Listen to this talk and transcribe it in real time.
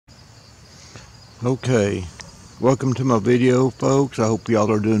Okay, welcome to my video, folks. I hope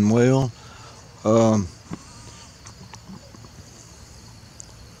y'all are doing well. My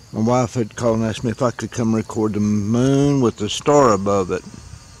wife had called and asked me if I could come record the moon with the star above it.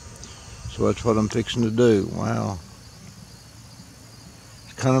 So that's what I'm fixing to do. Wow.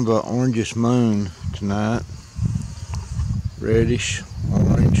 It's kind of an orangish moon tonight. Reddish,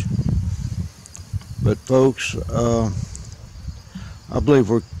 orange. But folks, I believe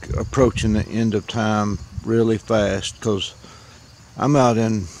we're approaching the end of time really fast, because I'm out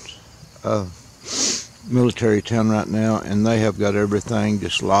in a military town right now, and they have got everything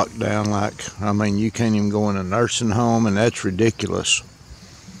just locked down. You can't even go in a nursing home, and that's ridiculous.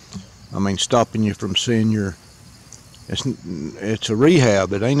 Stopping you from seeing it's a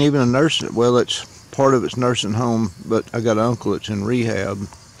rehab. It ain't even a nursing, well, it's part of its nursing home, but I got an uncle that's in rehab,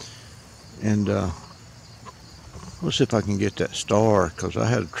 and let's see if I can get that star, because I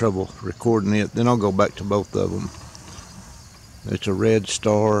had trouble recording it. Then I'll go back to both of them. It's a red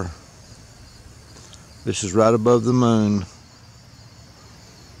star. This is right above the moon.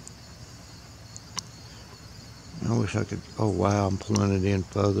 I wish I could, oh wow, I'm pulling it in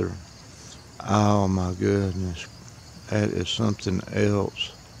further. Oh my goodness, that is something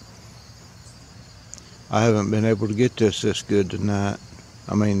else. I haven't been able to get this good tonight.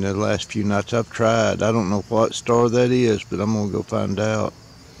 The last few nights I've tried. I don't know what star that is, but I'm gonna go find out.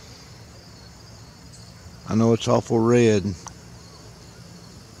 I know it's awful red.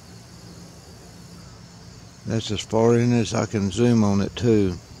 That's as far in as I can zoom on it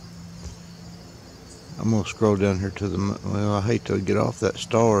too. I'm gonna scroll down here to the, well, I hate to get off that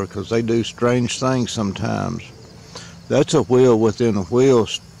star, because they do strange things sometimes. That's a wheel within a wheel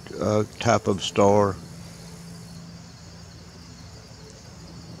type of star.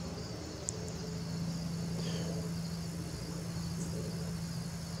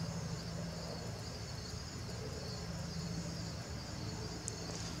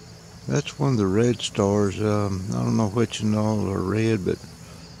 That's one of the red stars. I don't know which and all are red, but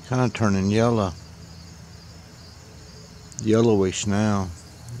kind of turning yellow. Yellowish now.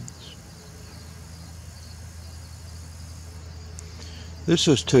 This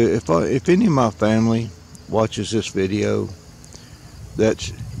is if any of my family watches this video,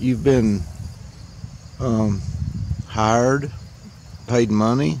 that you've been hired, paid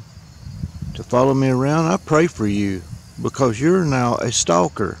money to follow me around, I pray for you, because you're now a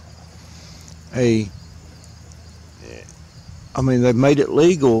stalker. They've made it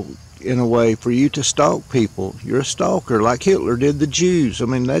legal in a way for you to stalk people. You're a stalker, like Hitler did the Jews.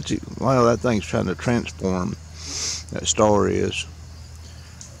 That thing's trying to transform. That star is.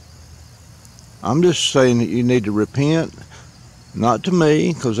 I'm just saying that you need to repent, not to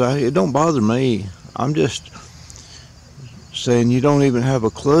me, because it don't bother me. I'm just saying you don't even have a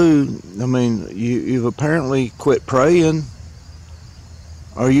clue. You've apparently quit praying,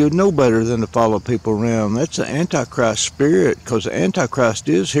 or you know better than to follow people around. That's the Antichrist spirit, because the Antichrist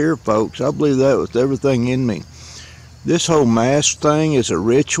is here, folks. I believe that with everything in me. This whole mask thing is a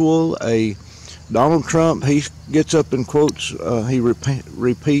ritual. Donald Trump, he gets up and quotes, he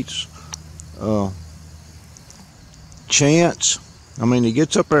repeats chants. He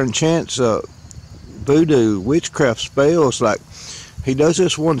gets up there and chants voodoo, witchcraft spells. Like, he does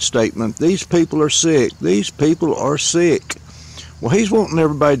this one statement: these people are sick. These people are sick. Well, he's wanting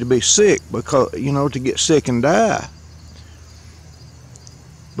everybody to be sick, because, to get sick and die,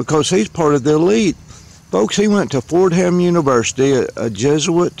 because he's part of the elite. Folks, he went to Fordham University, a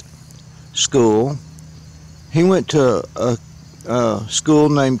Jesuit school. He went to a school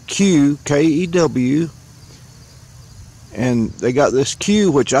named K-E-W, and they got this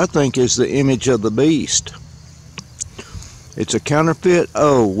Q, which I think is the image of the beast. It's a counterfeit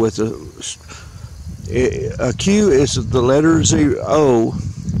O with a Q is the letter O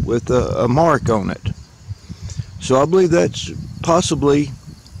with a mark on it. So I believe that's possibly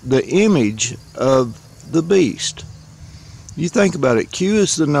the image of the beast. You think about it. Q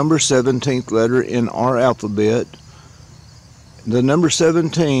is the number 17th letter in our alphabet. The number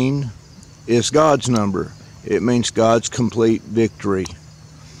 17 is God's number. It means God's complete victory.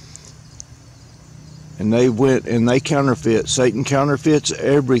 And they went and they counterfeit. Satan counterfeits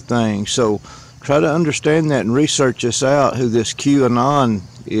everything. So try to understand that and research this out, who this QAnon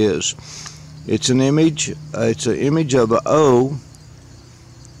is. It's an image. It's an image of an O.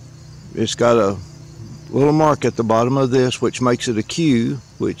 It's got a little mark at the bottom of this, which makes it a Q,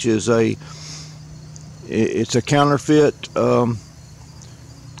 which is it's a counterfeit.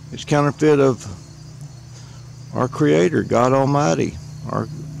 It's counterfeit of our Creator, God Almighty. I'm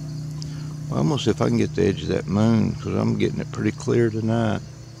gonna see if I can get the edge of that moon, because I'm getting it pretty clear tonight.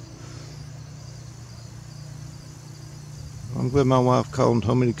 I'm glad my wife called and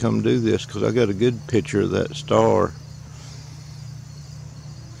told me to come do this because I got a good picture of that star.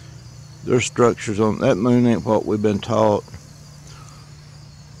 There's structures on that moon ain't what we've been taught.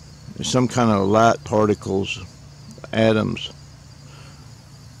 It's some kind of light particles, atoms.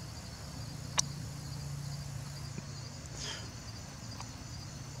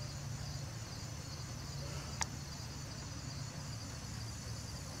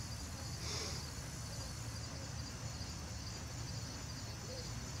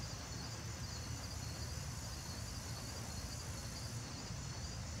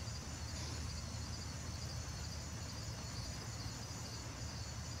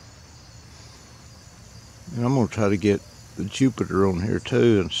 And I'm going to try to get the Jupiter on here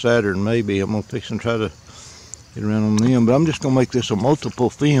too, and Saturn maybe. I'm going to fix and try to get around on them. But I'm just going to make this a multiple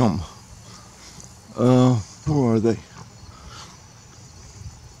film. Where are they?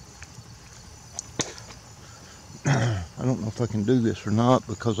 I don't know if I can do this or not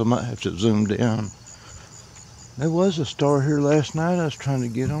because I might have to zoom down. There was a star here last night I was trying to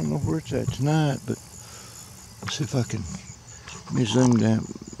get. I don't know where it's at tonight, but let's see if I can. Let me zoom down,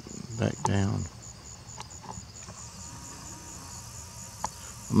 back down.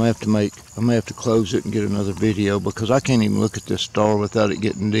 I may have to close it and get another video because I can't even look at this star without it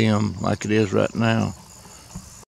getting dim like it is right now.